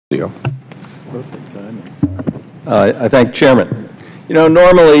DeFazio. I thank Chairman. You know,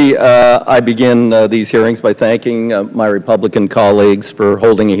 normally I begin these hearings by thanking my Republican colleagues for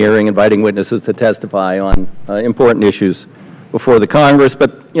holding a hearing, inviting witnesses to testify on important issues before the Congress,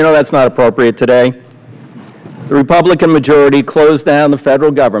 but, you know, that's not appropriate today. The Republican majority closed down the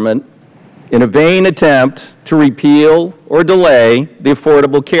federal government in a vain attempt to repeal or delay the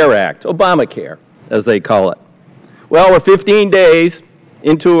Affordable Care Act, Obamacare, as they call it. Well, we're 15 days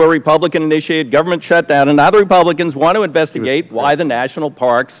into a Republican-initiated government shutdown, and now the Republicans want to investigate why the national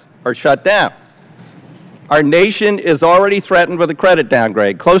parks are shut down. Our nation is already threatened with a credit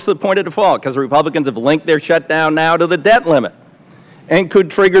downgrade, close to the point of default, because the Republicans have linked their shutdown now to the debt limit and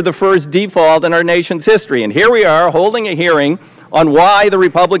could trigger the first default in our nation's history. And here we are holding a hearing on why the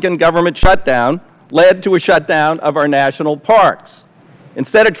Republican government shutdown led to a shutdown of our national parks.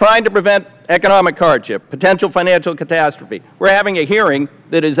 Instead of trying to prevent economic hardship, potential financial catastrophe, we're having a hearing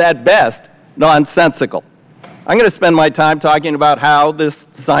that is at best nonsensical. I'm going to spend my time talking about how this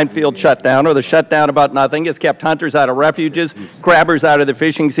Seinfeld shutdown, or the shutdown about nothing, has kept hunters out of refuges, crabbers out of the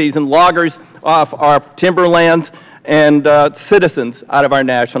fishing season, loggers off our timberlands, and citizens out of our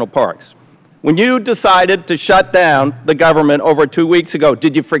national parks. When you decided to shut down the government over 2 weeks ago,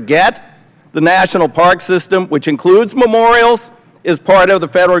 did you forget the national park system, which includes memorials, is part of the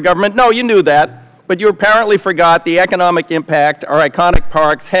federal government? No, you knew that, but you apparently forgot the economic impact our iconic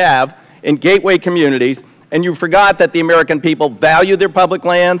parks have in gateway communities, and you forgot that the American people value their public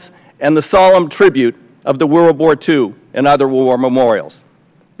lands and the solemn tribute of the World War II and other war memorials.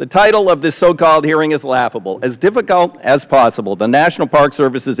 The title of this so-called hearing is laughable. As difficult as possible, the National Park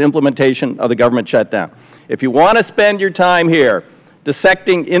Service's implementation of the government shutdown. If you want to spend your time here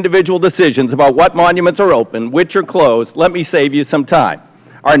dissecting individual decisions about what monuments are open, which are closed, let me save you some time.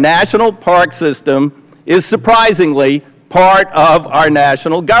 Our national park system is surprisingly part of our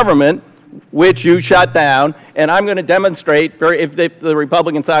national government, which you shut down, and I'm going to demonstrate, if the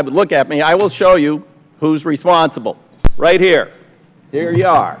Republican side would look at me, I will show you who's responsible. Right here. Here you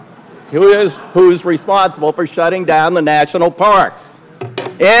are. Who's responsible for shutting down the national parks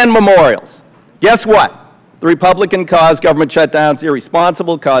and memorials. Guess what? The Republican-caused government shutdowns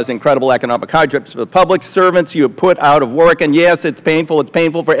irresponsible, caused incredible economic hardships for the public servants you have put out of work. And yes, it's painful. It's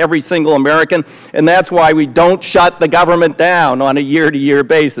painful for every single American. And that's why we don't shut the government down on a year-to-year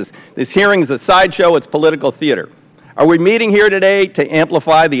basis. This hearing is a sideshow. It's political theater. Are we meeting here today to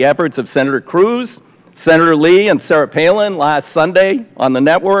amplify the efforts of Senator Cruz, Senator Lee, and Sarah Palin last Sunday on the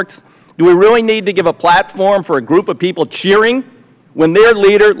networks? Do we really need to give a platform for a group of people cheering when their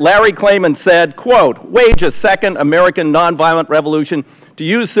leader, Larry Klayman, said, quote, wage a second American nonviolent revolution to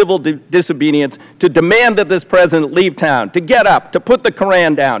use civil disobedience to demand that this president leave town, to get up, to put the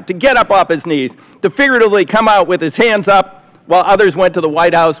Koran down, to get up off his knees, to figuratively come out with his hands up while others went to the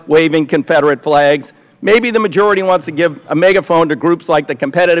White House waving Confederate flags? Maybe the majority wants to give a megaphone to groups like the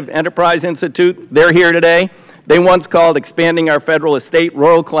Competitive Enterprise Institute. They're here today. They once called expanding our federal estate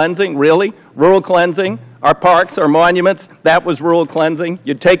rural cleansing. Really? Rural cleansing? Our parks, our monuments, that was rural cleansing.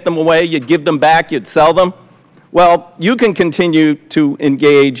 You'd take them away, you'd give them back, you'd sell them. Well, you can continue to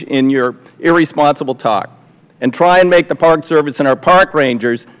engage in your irresponsible talk and try and make the Park Service and our park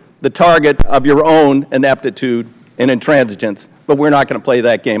rangers the target of your own ineptitude and intransigence, but we're not going to play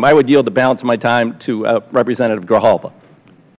that game. I would yield the balance of my time to Representative Grijalva.